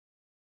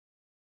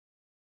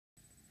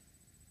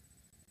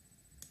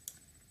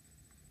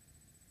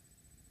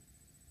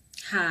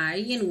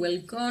Hi and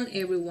welcome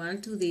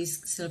everyone to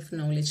this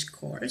self-knowledge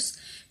course.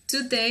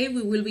 Today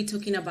we will be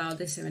talking about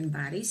the seven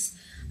bodies.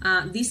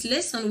 This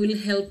lesson will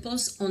help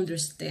us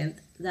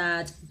understand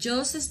that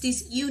just as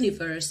this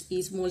universe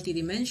is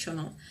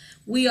multidimensional,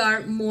 we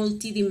are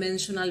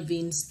multidimensional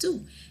beings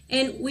too.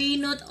 And we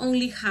not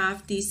only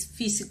have this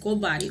physical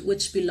body,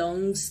 which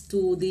belongs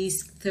to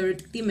this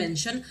third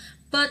dimension,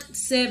 but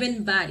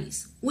seven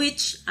bodies,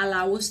 which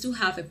allow us to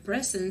have a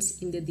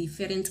presence in the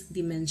different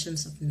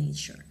dimensions of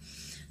nature.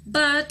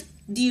 But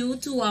due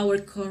to our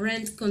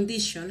current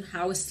condition,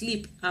 how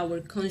asleep our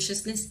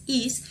consciousness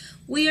is,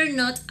 we are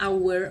not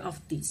aware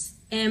of this.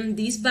 And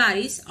these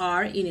bodies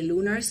are in a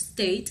lunar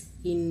state,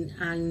 in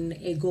an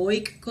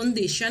egoic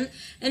condition,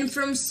 and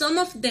from some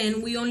of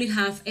them we only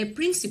have a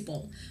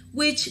principle,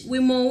 which we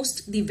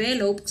most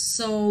develop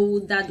so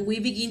that we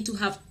begin to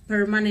have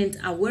permanent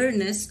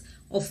awareness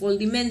of all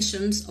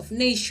dimensions of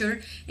nature,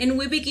 and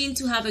we begin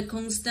to have a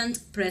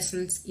constant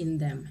presence in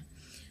them.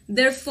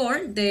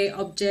 Therefore, the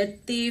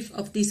objective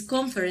of this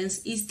conference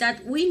is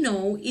that we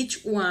know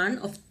each one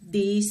of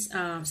these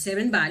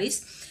seven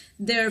bodies,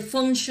 their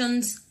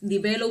functions,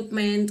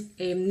 development,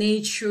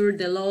 nature,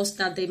 the laws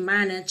that they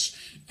manage,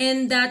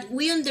 and that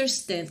we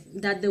understand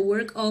that the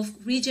work of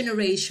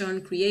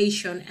regeneration,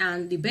 creation,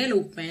 and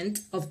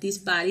development of these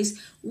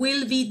bodies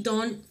will be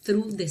done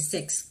through the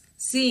sex,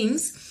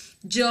 since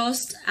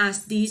just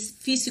as this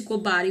physical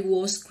body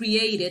was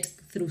created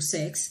through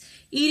sex,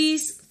 it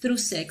is through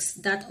sex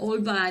that all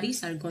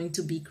bodies are going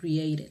to be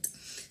created.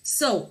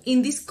 So,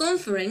 in this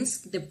conference,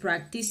 the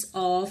practice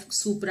of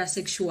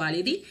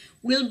suprasexuality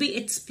will be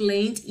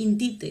explained in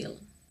detail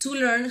to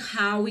learn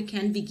how we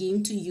can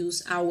begin to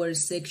use our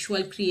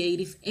sexual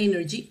creative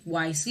energy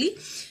wisely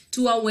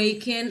to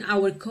awaken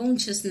our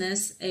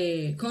consciousness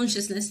in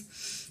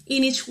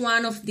each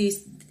one of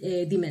these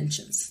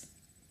dimensions.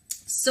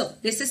 So,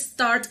 let's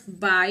start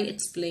by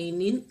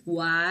explaining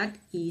what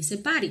is a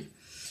body.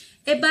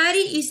 A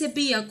body is a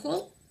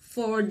vehicle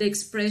for the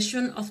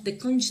expression of the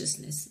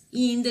consciousness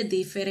in the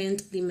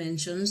different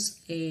dimensions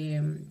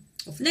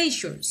of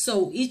nature.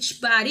 So, each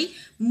body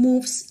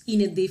moves in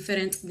a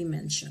different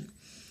dimension.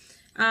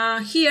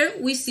 Here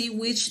we see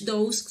which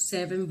those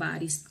seven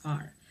bodies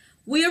are.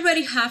 We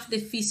already have the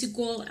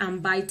physical and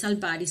vital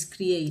bodies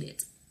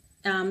created.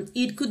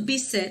 It could be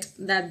said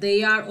that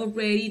they are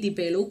already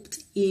developed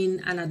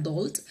in an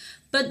adult,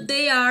 but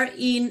they are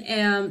in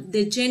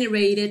the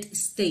degenerated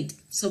state,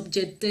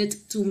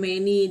 subjected to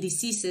many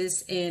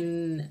diseases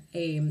and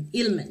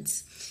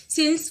ailments,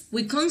 since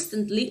we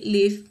constantly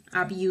live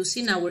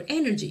abusing our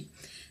energy.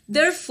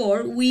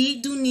 Therefore, we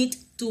do need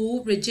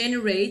to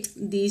regenerate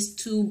these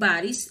two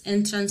bodies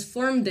and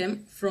transform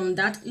them from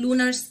that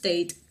lunar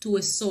state to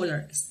a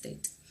solar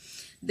state.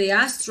 The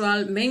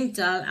astral,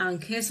 mental, and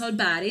causal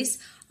bodies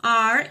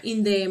are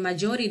in the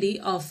majority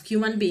of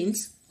human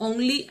beings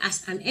only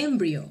as an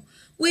embryo,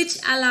 which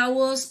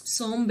allows us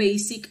some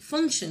basic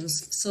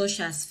functions such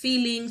as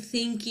feeling,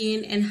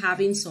 thinking, and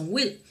having some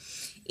will,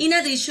 in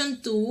addition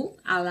to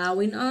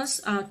allowing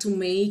us to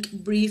make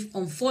brief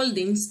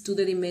unfoldings to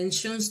the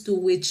dimensions to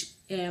which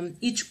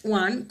each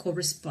one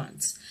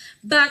corresponds.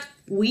 But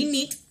we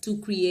need to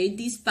create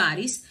these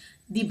bodies,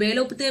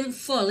 develop them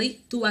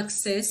fully to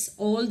access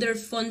all their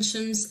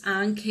functions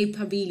and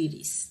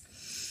capabilities.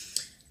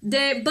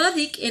 The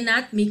bodic and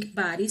atmic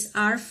bodies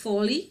are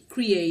fully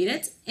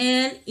created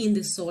and in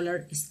the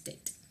solar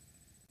state.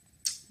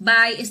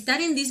 By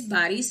studying these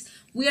bodies,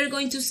 we are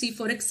going to see,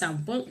 for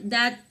example,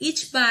 that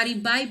each body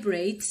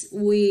vibrates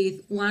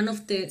with one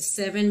of the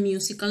seven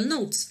musical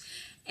notes,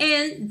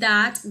 and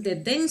that the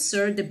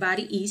denser the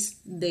body is,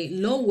 the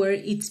lower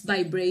its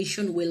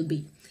vibration will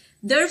be.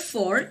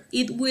 Therefore,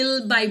 it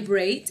will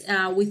vibrate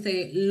with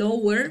a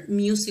lower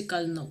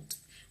musical note.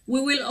 We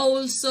will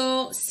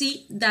also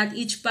see that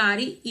each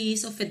body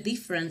is of a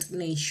different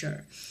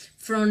nature,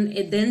 from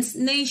a dense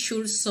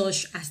nature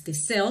such as the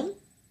cell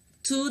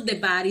to the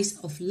bodies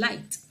of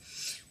light.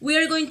 We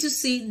are going to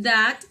see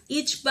that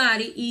each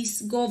body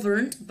is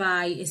governed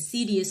by a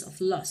series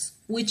of laws,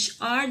 which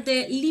are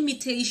the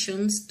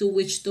limitations to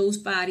which those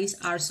bodies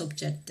are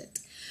subjected.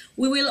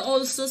 We will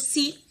also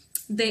see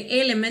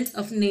the element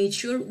of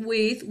nature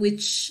with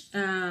which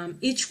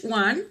each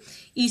one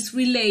is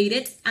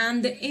related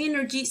and the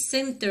energy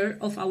center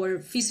of our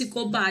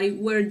physical body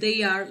where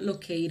they are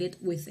located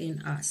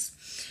within us.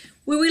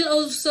 We will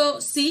also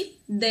see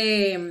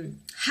the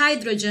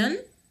hydrogen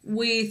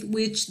with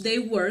which they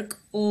work,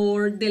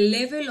 or the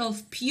level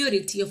of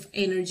purity of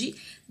energy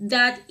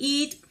that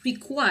it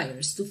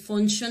requires to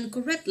function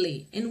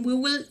correctly, and we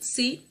will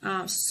see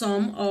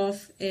some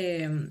of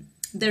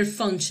their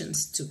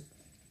functions too.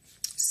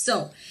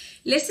 So,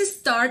 let's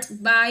start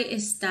by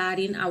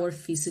studying our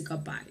physical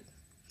body.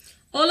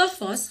 All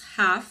of us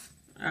have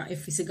a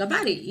physical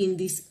body in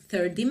this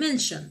third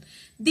dimension.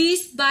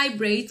 This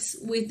vibrates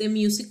with the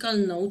musical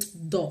note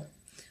Do,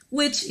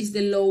 which is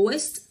the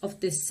lowest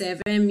of the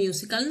seven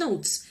musical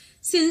notes,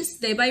 since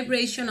the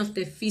vibration of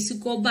the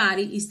physical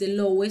body is the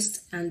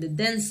lowest and the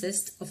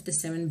densest of the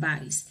 7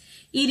 bodies.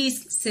 It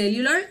is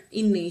cellular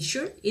in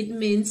nature. It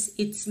means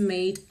it's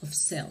made of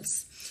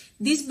cells.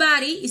 This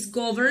body is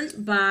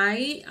governed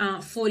by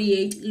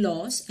 48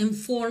 laws and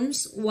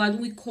forms what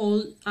we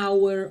call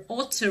our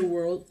outer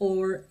world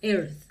or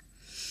Earth.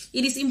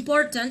 It is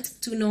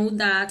important to know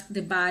that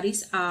the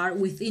bodies are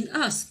within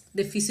us.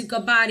 The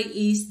physical body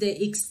is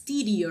the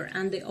exterior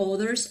and the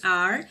others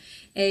are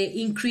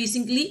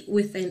increasingly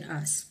within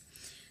us.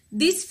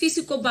 This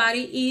physical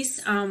body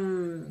is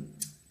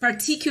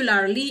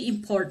particularly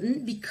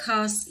important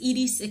because it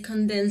is a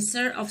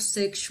condenser of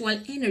sexual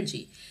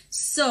energy.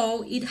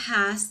 So it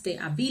has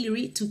the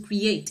ability to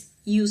create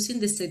using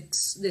the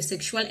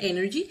sexual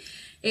energy.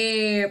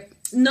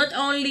 Not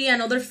only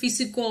another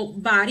physical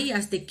body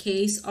as the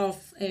case of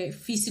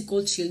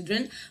physical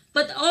children,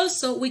 but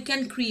also we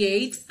can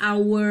create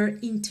our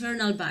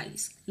internal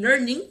bodies,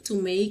 learning to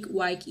make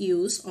wise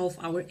use of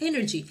our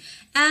energy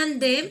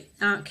and the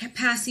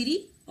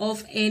capacity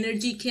of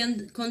energy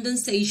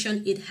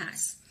condensation it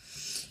has.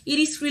 It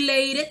is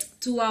related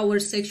to our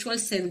sexual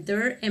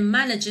center and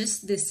manages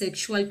the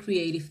sexual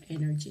creative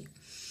energy.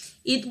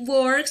 It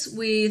works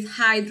with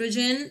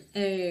hydrogen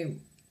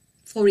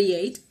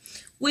 48,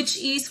 which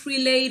is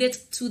related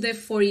to the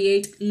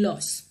 48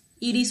 laws.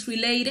 It is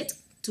related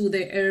to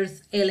the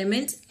earth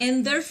element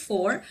and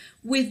therefore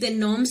with the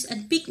gnomes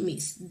and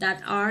pygmies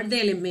that are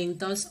the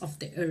elementals of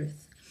the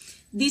earth.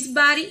 This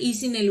body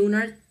is in a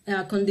lunar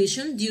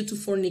condition due to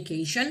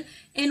fornication,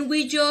 and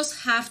we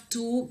just have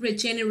to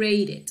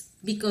regenerate it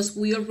because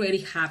we already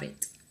have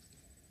it.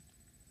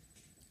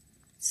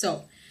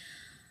 So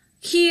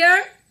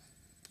here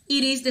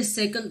it is the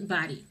second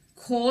body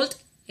called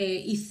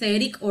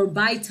etheric or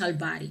vital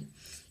body.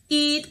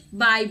 It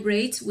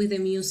vibrates with the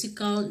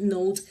musical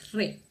note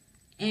re,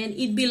 and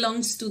it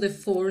belongs to the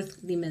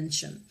 4th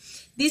dimension.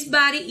 This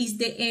body is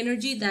the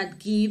energy that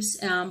gives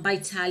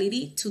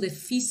vitality to the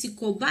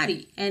physical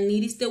body, and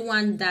it is the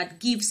one that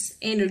gives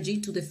energy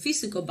to the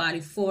physical body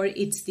for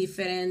its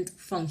different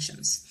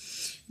functions.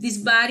 This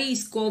body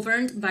is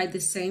governed by the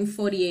same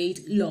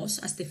 48 laws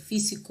as the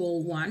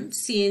physical one,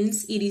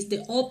 since it is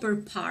the upper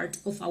part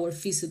of our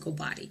physical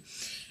body.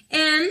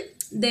 And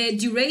the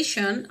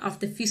duration of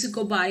the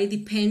physical body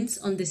depends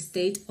on the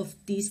state of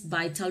this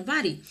vital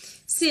body,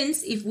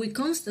 since if we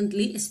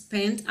constantly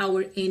spend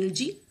our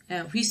energy,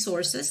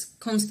 resources,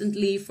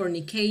 constantly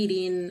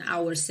fornicating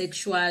our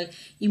sexual,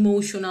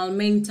 emotional,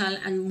 mental,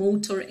 and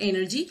motor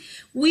energy,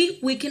 we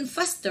weaken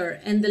faster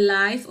and the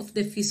life of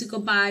the physical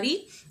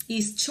body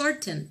is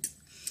shortened.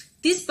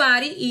 This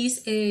body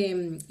is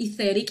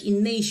etheric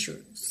in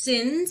nature,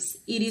 since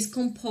it is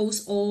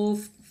composed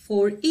of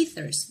 4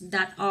 ethers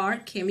that are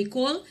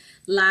chemical,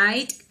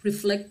 light,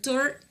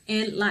 reflector,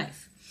 and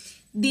life.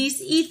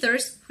 These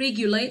ethers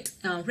regulate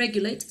our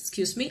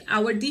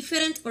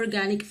different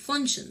organic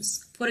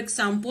functions. For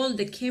example,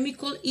 the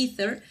chemical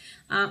ether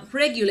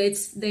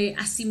regulates the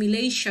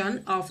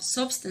assimilation of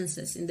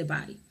substances in the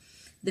body,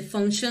 the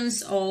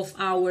functions of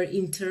our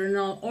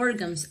internal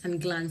organs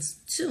and glands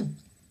too.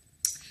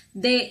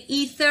 The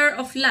ether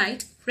of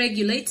light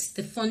regulates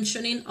the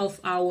functioning of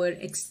our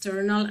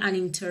external and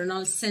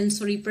internal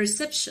sensory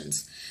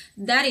perceptions,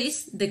 that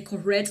is, the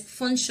correct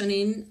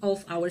functioning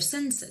of our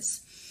senses.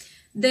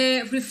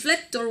 The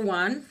reflector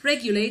one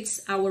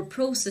regulates our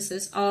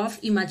processes of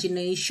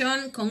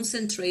imagination,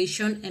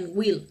 concentration, and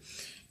will.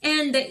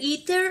 And the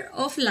ether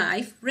of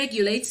life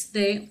regulates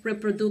the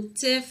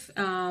reproductive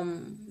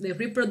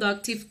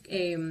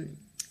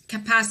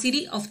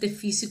capacity of the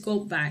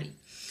physical body.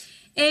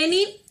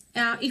 Any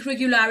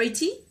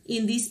irregularity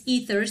in these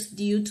ethers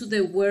due to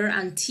the wear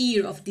and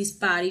tear of this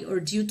body or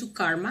due to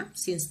karma,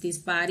 since this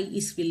body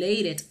is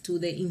related to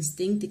the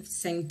instinctive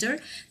center,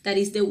 that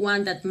is the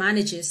one that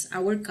manages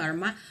our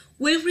karma,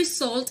 will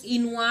result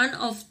in one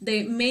of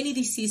the many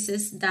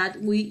diseases that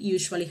we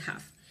usually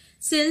have,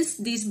 since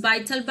this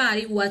vital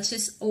body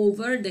watches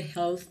over the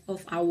health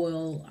of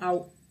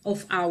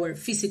our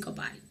physical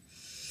body.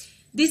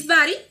 This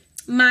body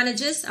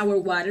manages our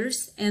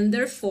waters and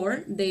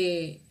therefore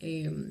the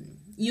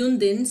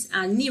undines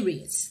and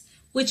nereids,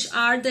 which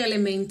are the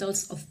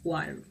elementals of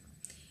water.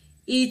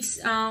 Its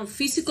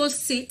physical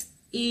seat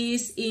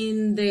is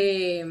in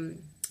the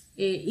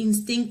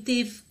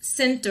instinctive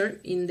center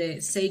in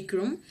the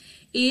sacrum.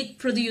 It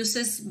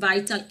produces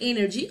vital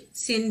energy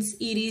since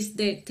it is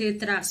the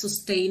tetra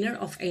sustainer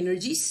of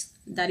energies.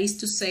 That is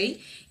to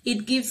say,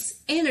 it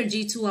gives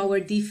energy to our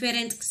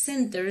different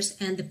centers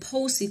and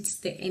deposits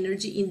the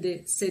energy in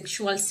the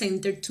sexual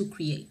center to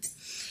create.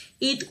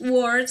 It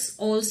works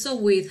also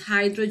with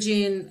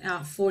hydrogen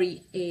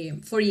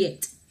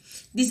 48.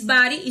 This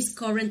body is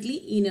currently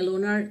in a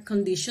lunar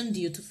condition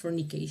due to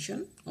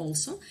fornication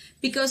also,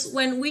 because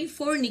when we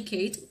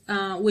fornicate,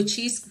 which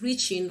is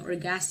reaching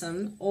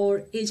orgasm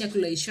or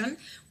ejaculation,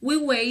 we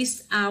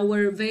waste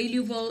our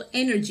valuable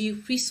energy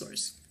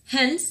resource.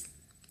 Hence,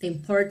 the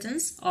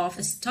importance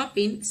of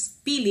stopping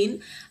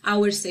spilling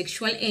our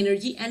sexual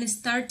energy and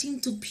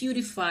starting to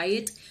purify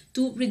it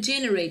to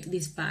regenerate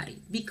this body,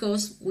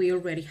 because we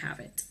already have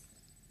it.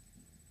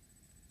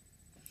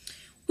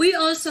 We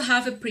also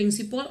have a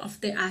principle of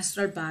the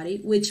astral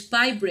body which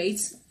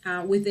vibrates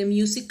with the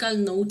musical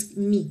note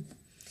Mi.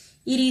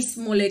 It is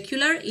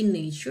molecular in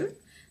nature.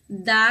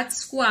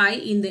 That's why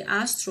in the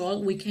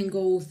astral we can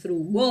go through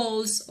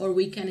walls, or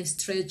we can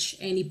stretch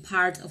any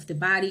part of the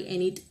body,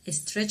 and it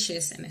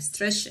stretches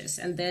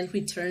and then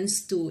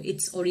returns to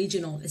its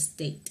original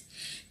state.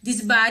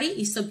 This body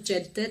is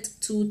subjected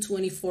to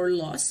 24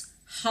 laws,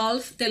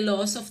 half the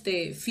laws of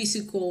the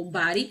physical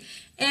body,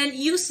 and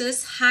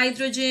uses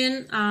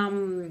hydrogen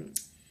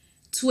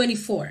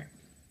 24.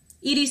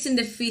 It is in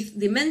the 5th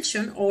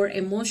dimension or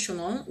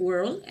emotional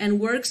world and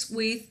works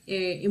with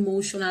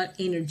emotional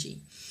energy.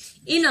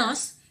 In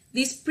us,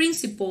 this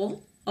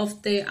principle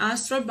of the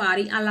astral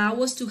body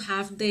allows us to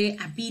have the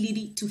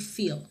ability to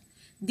feel.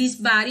 This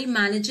body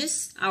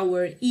manages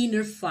our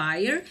inner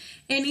fire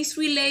and is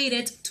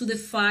related to the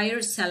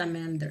fire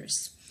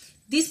salamanders.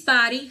 This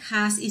body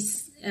has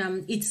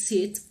its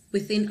seat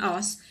within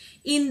us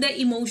in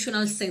the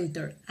emotional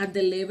center at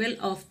the level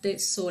of the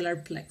solar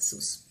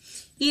plexus.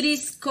 It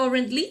is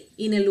currently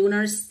in a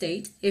lunar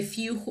state. A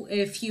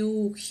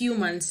few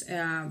human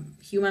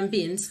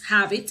beings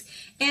have it,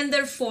 and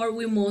therefore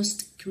we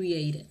must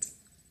create it.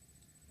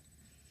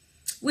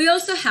 We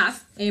also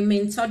have a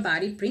mental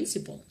body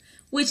principle,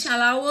 which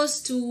allows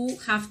us to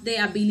have the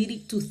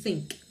ability to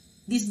think.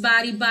 This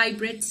body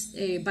vibrates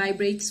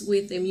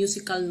with the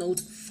musical note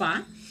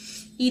Fa.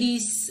 It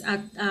is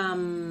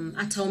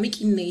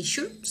atomic in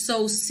nature,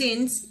 so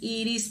since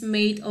it is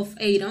made of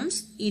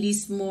atoms, it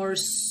is more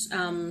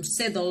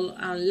subtle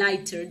and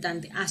lighter than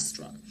the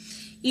astral.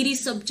 It is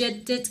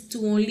subjected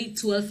to only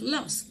 12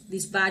 laws.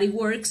 This body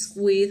works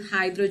with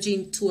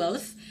hydrogen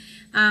 12,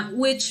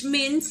 which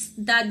means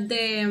that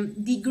the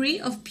degree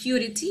of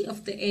purity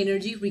of the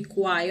energy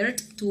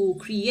required to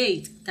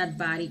create that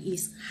body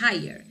is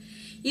higher.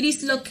 It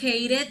is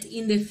located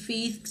in the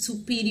 5th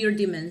superior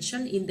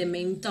dimension in the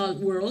mental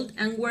world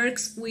and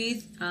works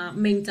with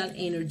mental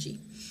energy.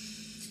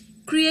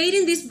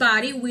 Creating this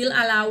body will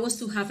allow us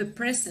to have a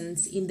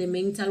presence in the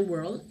mental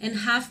world and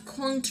have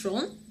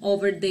control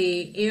over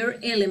the air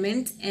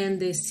element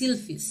and the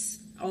surface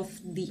of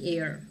the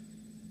air.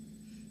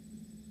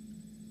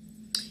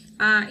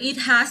 It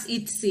has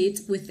its seat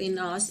within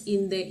us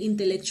in the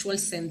intellectual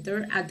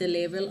center at the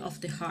level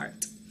of the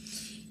heart.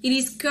 It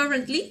is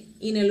currently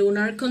in a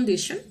lunar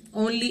condition.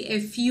 Only a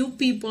few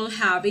people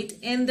have it,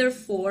 and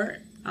therefore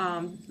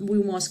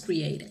we must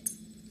create it.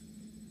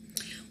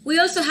 We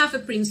also have a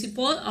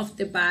principle of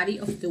the body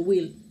of the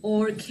will,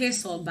 or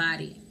Kesel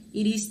body.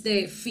 It is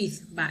the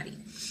 5th body.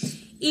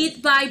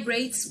 It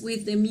vibrates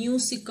with the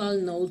musical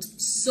note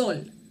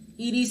Sol.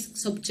 It is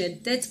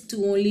subjected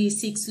to only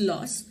 6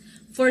 laws.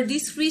 For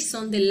this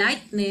reason, the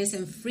lightness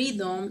and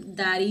freedom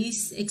that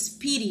is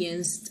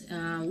experienced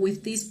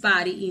with this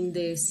body in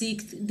the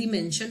 6th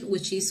dimension,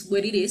 which is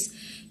what it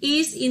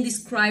is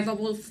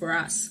indescribable for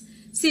us,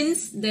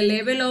 since the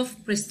level of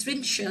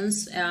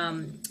restrictions,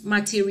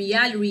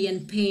 materiality,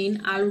 and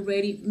pain are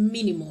already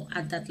minimal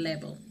at that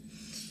level.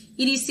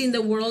 It is in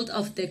the world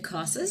of the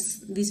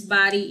causes. This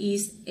body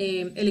is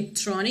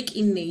electronic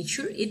in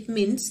nature. It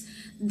means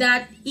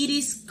that it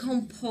is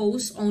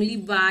composed only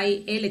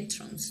by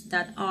electrons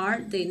that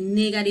are the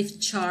negative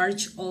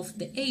charge of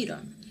the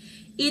atom.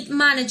 It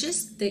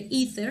manages the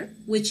ether,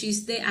 which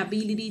is the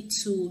ability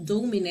to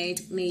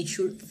dominate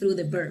nature through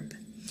the verb.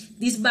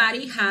 This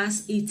body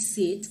has its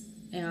seat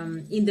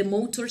in the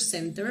motor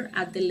center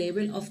at the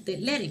level of the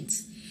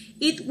larynx.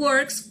 It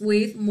works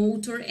with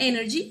motor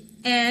energy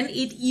and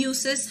it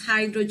uses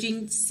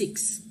hydrogen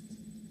 6.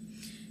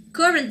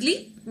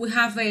 Currently, we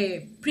have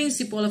a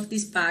principle of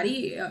this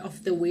body,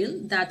 of the will,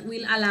 that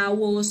will allow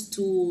us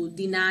to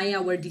deny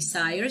our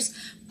desires,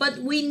 but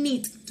we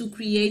need to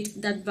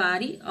create that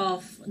body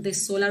of the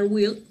solar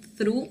will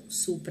through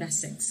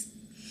suprasense.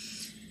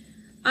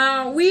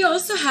 We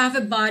also have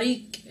a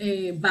body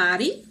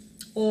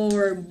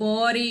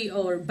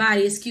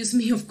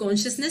of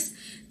consciousness.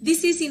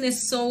 This is in a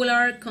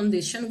solar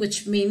condition,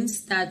 which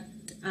means that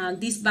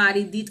this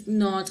body did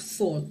not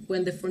fall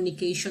when the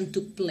fornication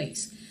took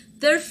place.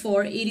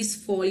 Therefore, it is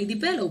fully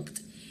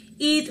developed.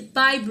 It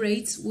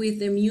vibrates with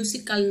the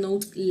musical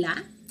note La.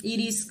 It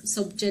is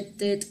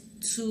subjected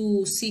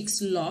to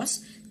 6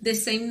 laws, the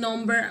same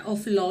number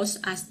of laws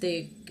as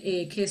the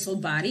Kesel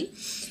body,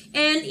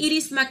 and it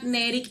is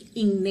magnetic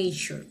in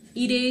nature.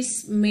 It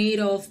is made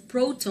of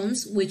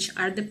protons, which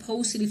are the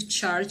positive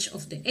charge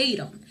of the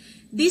atom.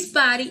 This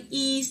body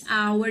is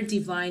our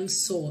divine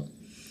soul.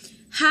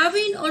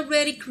 Having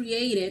already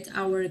created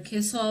our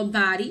Kesel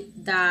body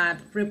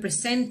that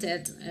represents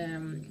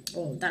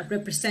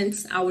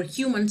our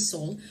human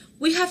soul,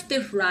 we have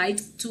the right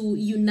to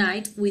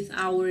unite with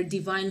our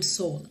divine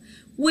soul,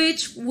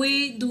 which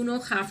we do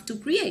not have to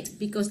create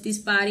because this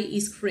body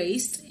is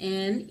raised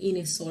and in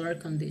a solar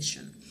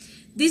condition.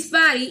 This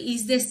body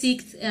is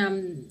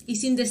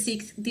in the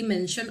sixth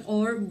dimension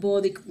or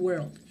bodic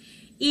world.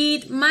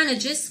 It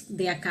manages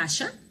the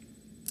Akasha.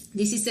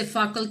 This is a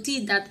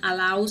faculty that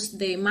allows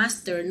the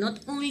master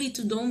not only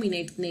to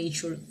dominate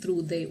nature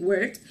through the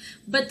word,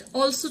 but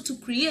also to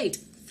create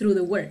through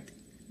the word.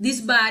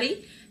 This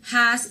body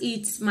has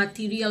its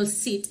material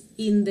seat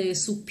in the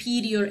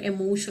superior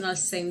emotional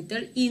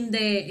center in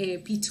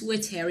the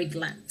pituitary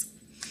gland.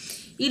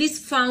 It is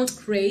found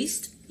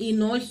raised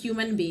in all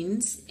human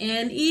beings,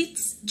 and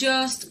it's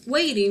just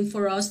waiting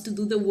for us to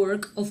do the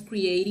work of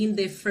creating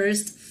the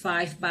first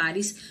 5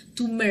 bodies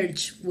to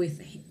merge with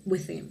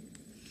him.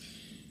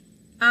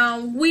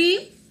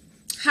 We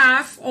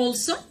have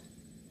also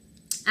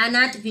an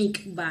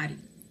atmic body,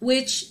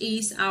 which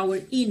is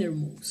our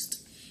innermost.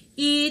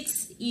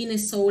 It's in a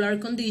solar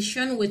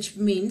condition, which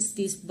means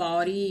this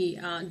body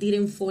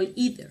didn't fall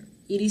either.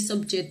 It is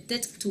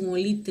subjected to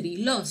only 3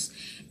 laws,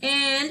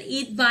 and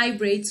it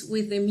vibrates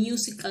with the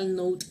musical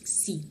note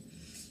C.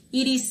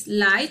 It is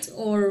light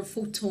or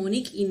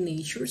photonic in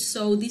nature,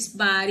 so this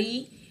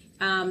body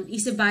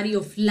is a body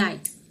of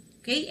light,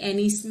 okay, and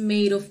is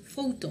made of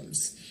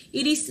photons.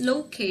 It is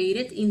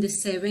located in the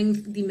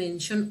 7th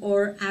dimension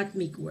or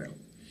atmic world.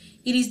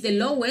 It is the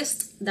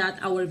lowest that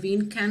our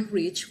being can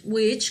reach,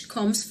 which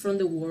comes from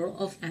the world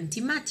of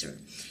antimatter.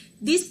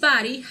 This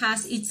body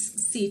has its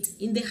seat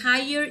in the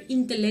higher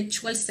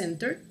intellectual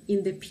center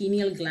in the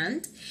pineal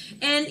gland,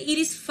 and it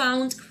is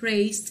found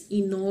raised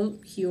in all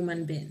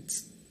human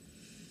beings.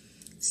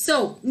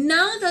 So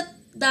now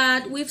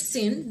that we've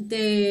seen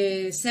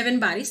the 7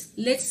 bodies,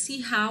 let's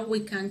see how we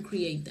can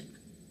create them.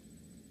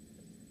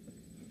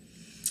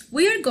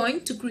 We are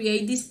going to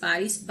create these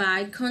bodies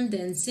by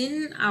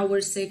condensing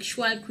our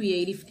sexual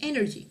creative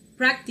energy,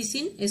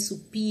 practicing a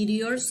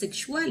superior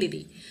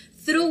sexuality,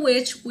 through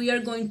which we are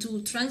going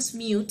to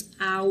transmute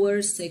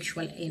our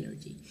sexual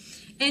energy.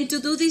 And to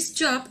do this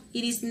job,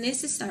 it is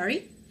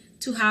necessary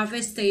to have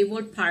a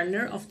stable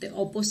partner of the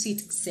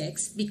opposite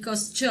sex,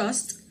 because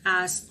just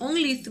as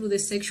only through the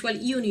sexual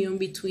union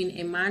between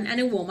a man and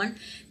a woman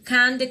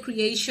can the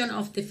creation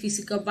of the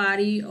physical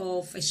body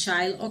of a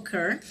child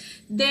occur,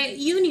 the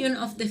union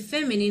of the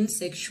feminine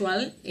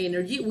sexual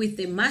energy with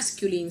the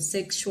masculine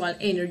sexual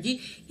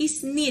energy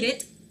is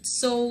needed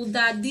so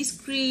that this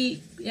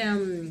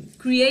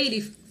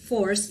creative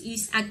force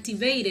is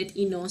activated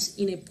in us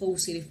in a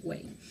positive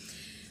way.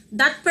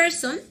 That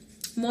person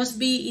must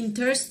be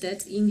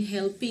interested in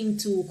helping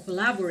to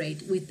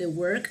collaborate with the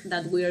work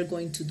that we are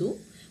going to do,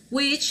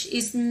 which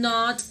is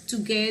not to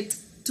get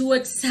too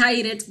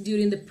excited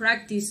during the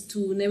practice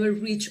to never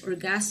reach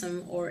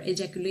orgasm or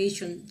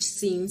ejaculation,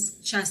 since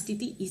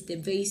chastity is the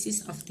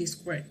basis of this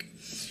work.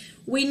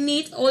 We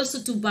need also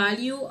to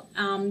value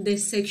the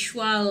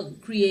sexual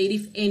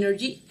creative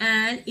energy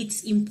and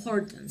its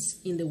importance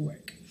in the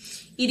work.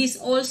 It is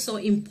also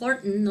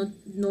important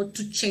not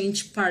to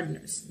change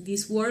partners.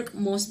 This work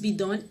must be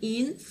done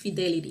in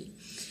fidelity.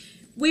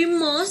 We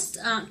must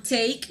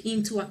take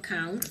into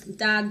account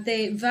that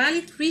the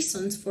valid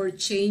reasons for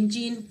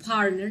changing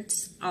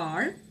partners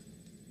are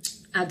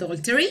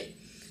adultery.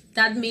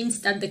 That means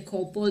that the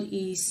couple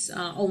is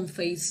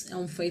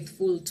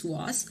unfaithful to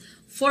us.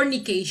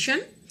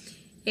 Fornication.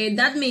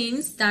 That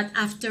means that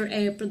after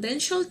a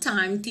prudential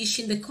time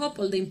teaching the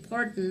couple the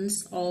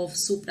importance of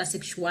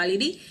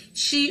suprasexuality,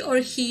 she or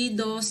he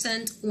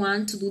doesn't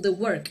want to do the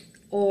work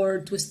or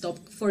to stop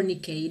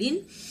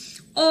fornicating.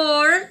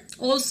 Or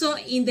also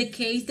in the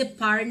case the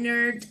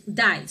partner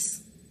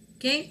dies,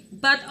 okay?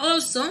 But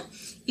also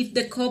if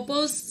the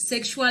couple's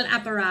sexual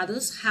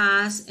apparatus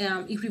has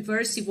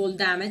irreversible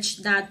damage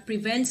that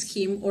prevents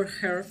him or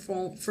her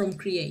from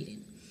creating.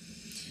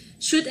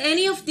 Should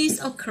any of these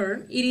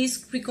occur, it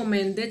is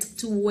recommended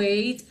to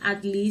wait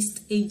at least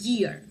a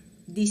year.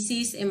 This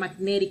is a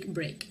magnetic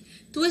break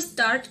to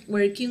start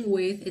working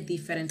with a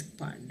different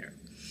partner.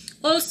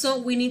 Also,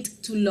 we need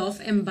to love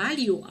and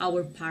value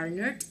our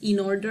partner in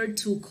order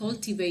to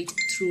cultivate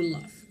true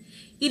love.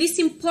 It is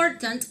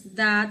important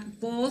that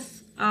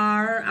both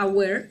are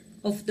aware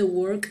of the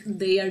work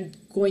they are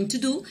going to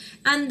do,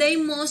 and they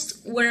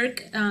must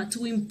work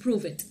to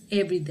improve it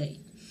every day.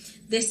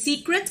 The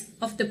secret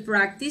of the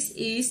practice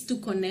is to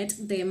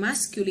connect the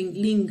masculine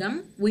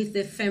lingam with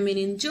the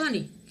feminine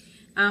yoni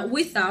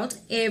without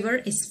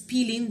ever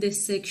spilling the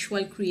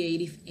sexual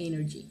creative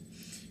energy.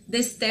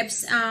 The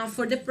steps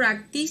for the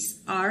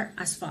practice are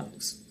as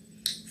follows.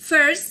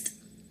 First,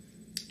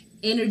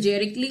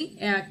 energetically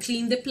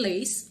clean the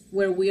place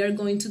where we are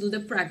going to do the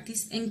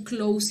practice and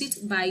close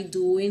it by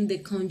doing the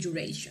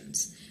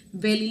conjurations,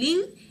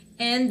 Beliling,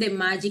 and the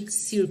magic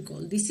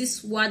circle. This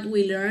is what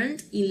we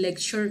learned in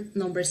lecture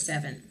number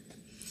 7.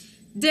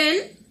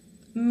 Then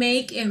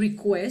make a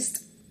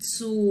request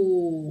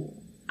to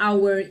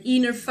our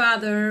inner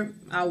father,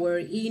 our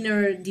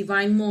inner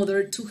divine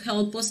mother, to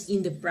help us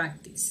in the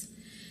practice.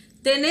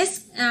 The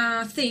next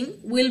thing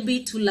will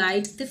be to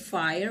light the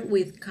fire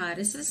with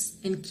caresses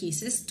and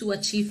kisses to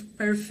achieve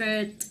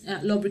perfect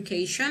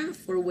lubrication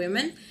for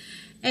women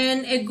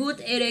and a good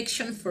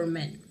erection for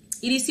men.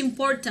 it is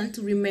important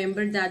to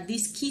remember that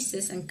these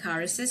kisses and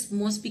caresses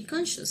must be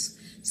conscious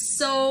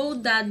so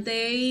that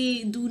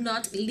they do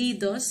not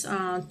lead us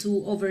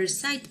to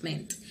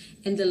overexcitement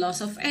and the loss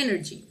of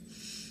energy.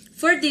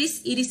 For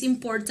this, it is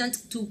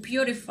important to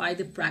purify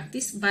the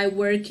practice by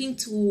working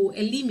to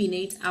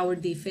eliminate our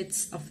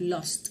defects of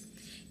lust.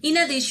 In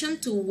addition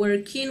to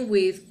working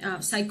with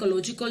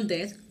psychological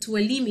death to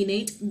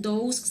eliminate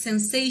those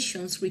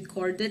sensations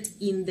recorded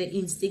in the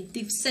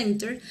instinctive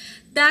center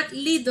that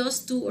lead us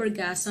to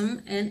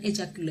orgasm and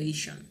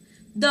ejaculation.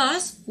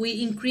 Thus,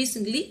 we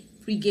increasingly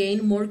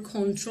regain more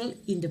control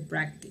in the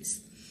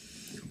practice.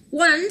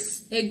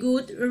 Once a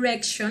good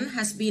erection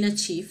has been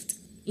achieved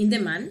in the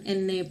man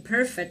and a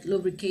perfect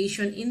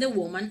lubrication in the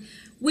woman,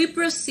 we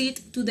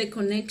proceed to the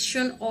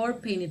connection or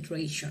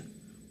penetration.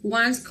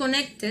 Once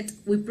connected,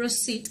 we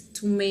proceed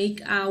to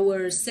make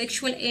our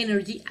sexual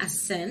energy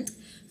ascend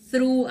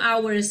through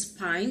our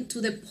spine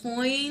to the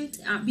point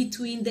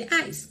between the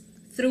eyes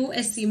through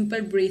a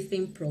simple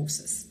breathing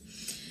process.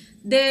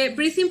 The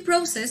breathing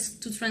process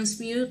to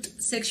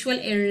transmute sexual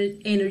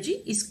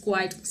energy is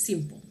quite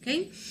simple,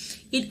 okay?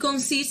 It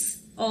consists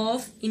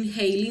of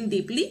inhaling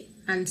deeply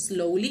and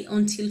slowly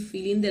until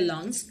filling the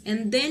lungs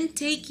and then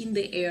taking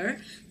the air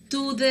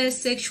to the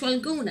sexual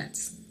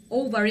gonads,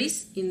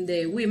 ovaries in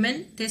the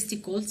women,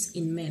 testicles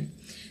in men.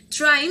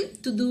 Trying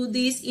to do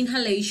this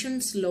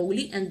inhalation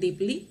slowly and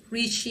deeply,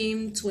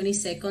 reaching 20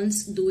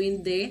 seconds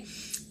doing the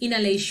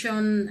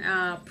inhalation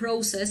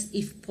process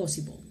if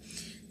possible.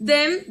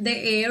 Then the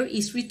air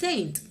is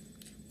retained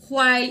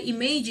while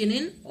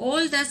imagining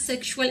all that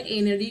sexual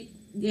energy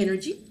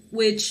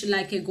which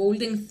like a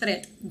golden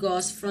thread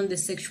goes from the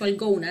sexual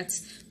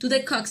gonads to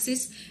the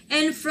coccyx,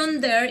 and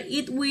from there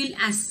it will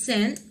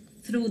ascend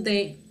through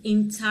the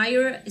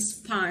entire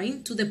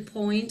spine to the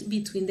point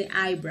between the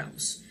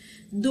eyebrows,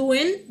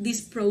 doing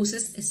this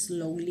process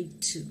slowly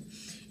too.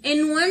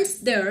 And once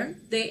there,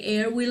 the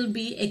air will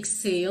be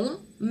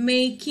exhaled,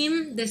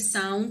 making the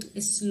sound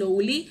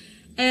slowly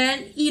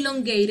and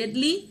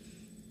elongatedly.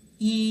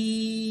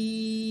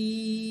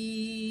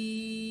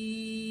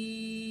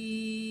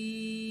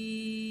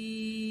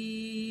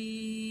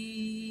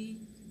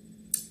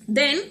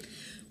 Then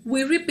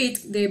we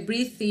repeat the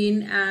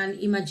breathing and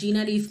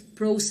imaginative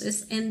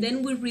process, and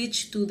then we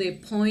reach to the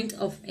point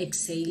of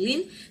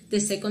exhaling the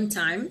second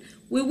time.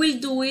 We will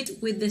do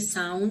it with the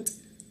sound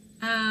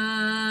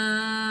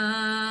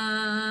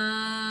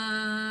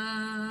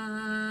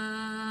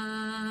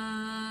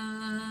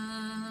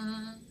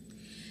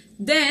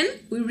Then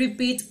we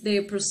repeat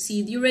the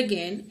procedure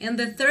again, and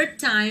the third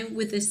time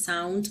with the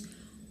sound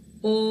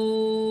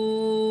O.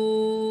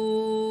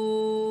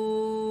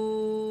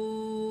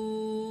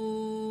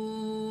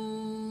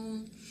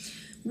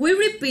 We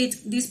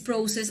repeat this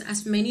process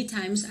as many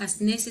times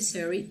as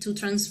necessary to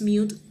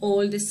transmute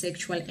all the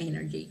sexual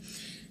energy.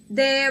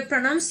 The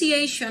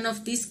pronunciation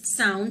of these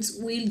sounds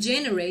will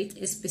generate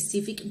a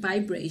specific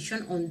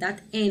vibration on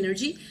that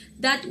energy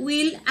that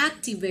will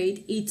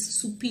activate its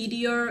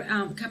superior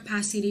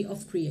capacity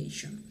of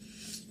creation.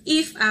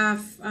 If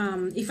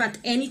at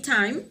any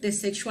time the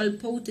sexual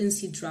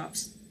potency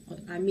drops,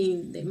 I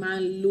mean the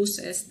man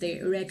loses the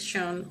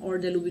erection or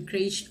the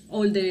lubrication,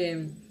 or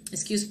the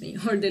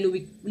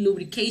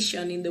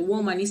lubrication in the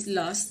woman is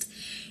lost,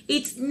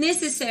 it's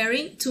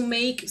necessary to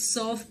make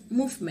soft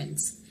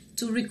movements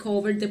to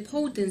recover the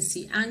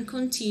potency and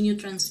continue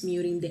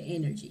transmuting the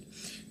energy.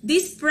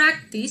 This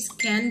practice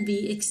can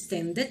be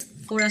extended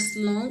for as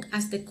long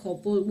as the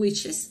couple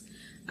wishes,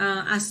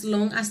 as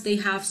long as they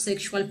have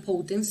sexual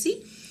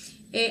potency.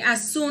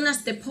 As soon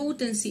as the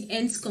potency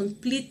ends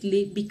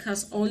completely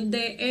because all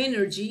the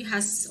energy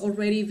has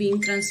already been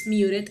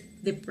transmuted,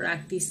 the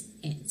practice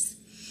ends.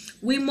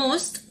 We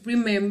must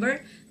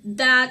remember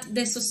that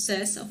the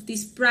success of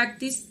this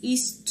practice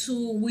is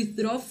to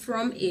withdraw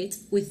from it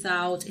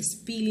without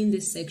spilling the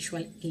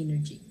sexual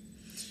energy.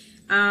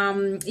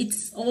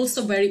 It's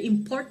also very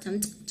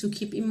important to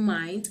keep in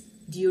mind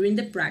during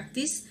the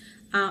practice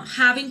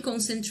having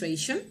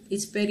concentration.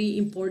 It's very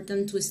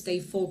important to stay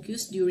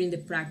focused during the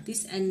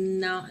practice and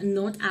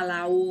not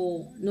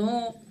allow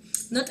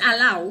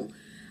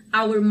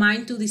our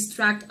mind to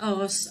distract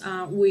us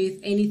with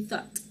any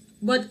thought,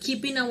 but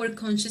keeping our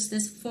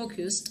consciousness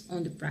focused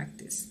on the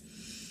practice.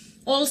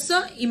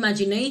 Also,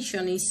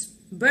 imagination is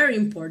very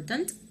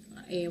important.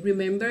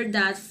 Remember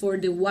that for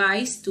the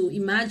wise, to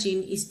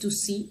imagine is to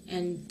see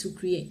and to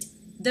create.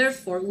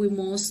 Therefore, we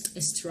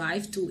must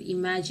strive to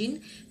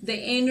imagine the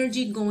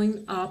energy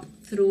going up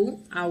through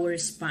our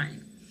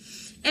spine.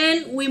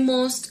 And we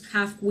must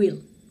have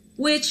will,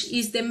 which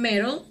is the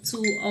metal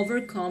to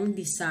overcome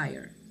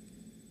desire.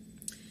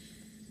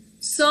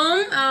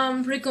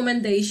 Some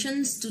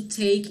recommendations to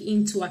take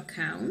into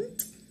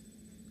account.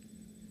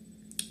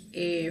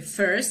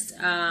 First,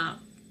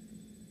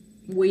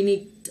 we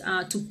need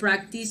to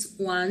practice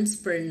once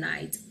per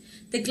night.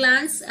 The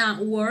glands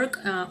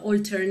work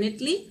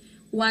alternately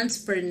once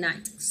per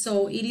night,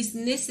 so it is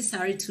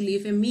necessary to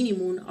leave a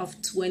minimum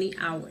of 20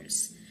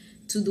 hours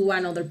to do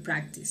another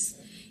practice.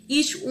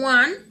 Each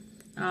one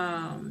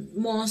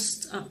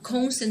must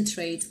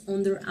concentrate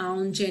on their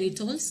own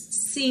genitals,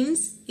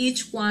 since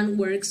each one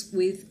works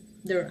with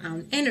their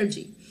own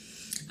energy.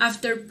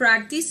 After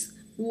practice,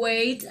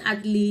 wait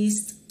at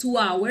least 2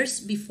 hours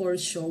before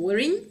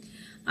showering.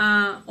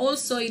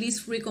 Also, it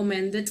is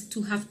recommended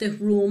to have the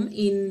room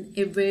in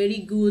a very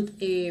good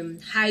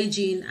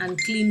hygiene and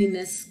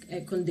cleanliness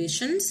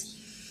conditions.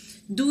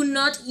 Do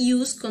not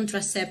use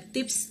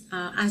contraceptives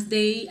as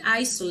they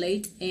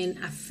isolate and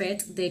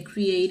affect the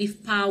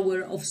creative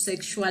power of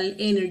sexual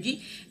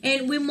energy,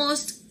 and we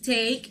must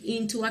take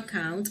into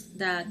account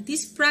that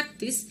this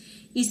practice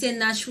is a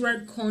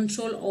natural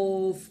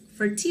control of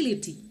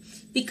fertility,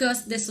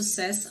 because the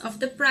success of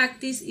the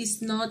practice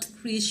is not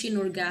reaching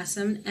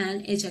orgasm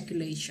and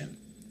ejaculation.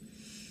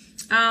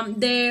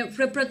 The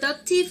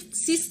reproductive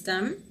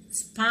system,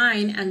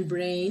 spine and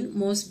brain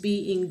must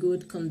be in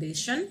good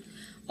condition.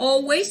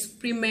 Always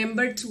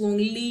remember to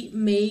only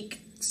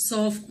make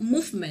soft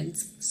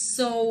movements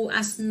so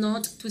as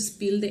not to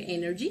spill the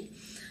energy.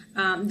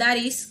 That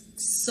is,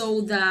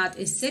 so that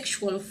a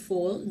sexual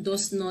fall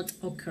does not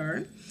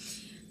occur.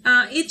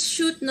 It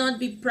should not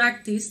be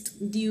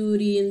practiced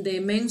during the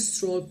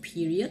menstrual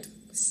period.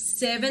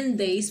 7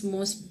 days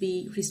must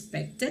be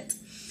respected.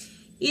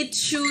 It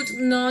should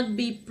not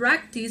be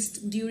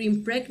practiced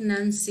during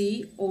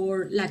pregnancy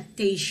or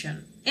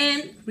lactation.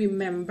 And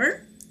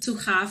remember to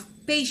have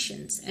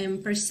patience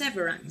and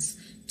perseverance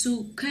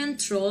to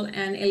control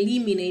and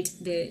eliminate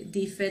the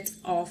defect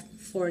of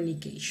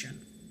fornication.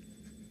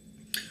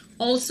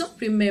 Also,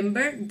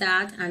 remember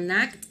that an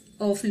act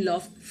of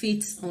love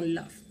feeds on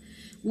love.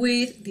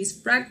 With this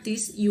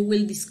practice, you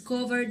will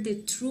discover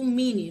the true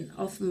meaning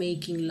of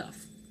making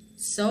love.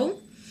 So,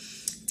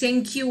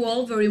 thank you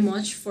all very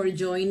much for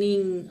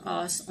joining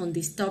us on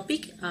this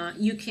topic.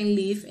 You can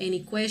leave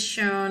any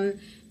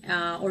question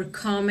or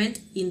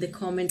comment in the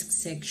comment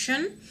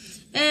section.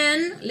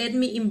 And let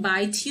me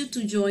invite you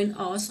to join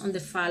us on the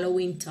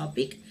following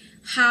topic: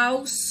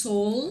 how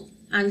soul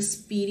and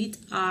spirit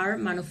are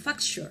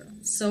manufactured.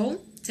 So,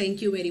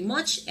 thank you very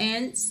much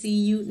and see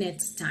you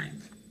next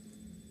time.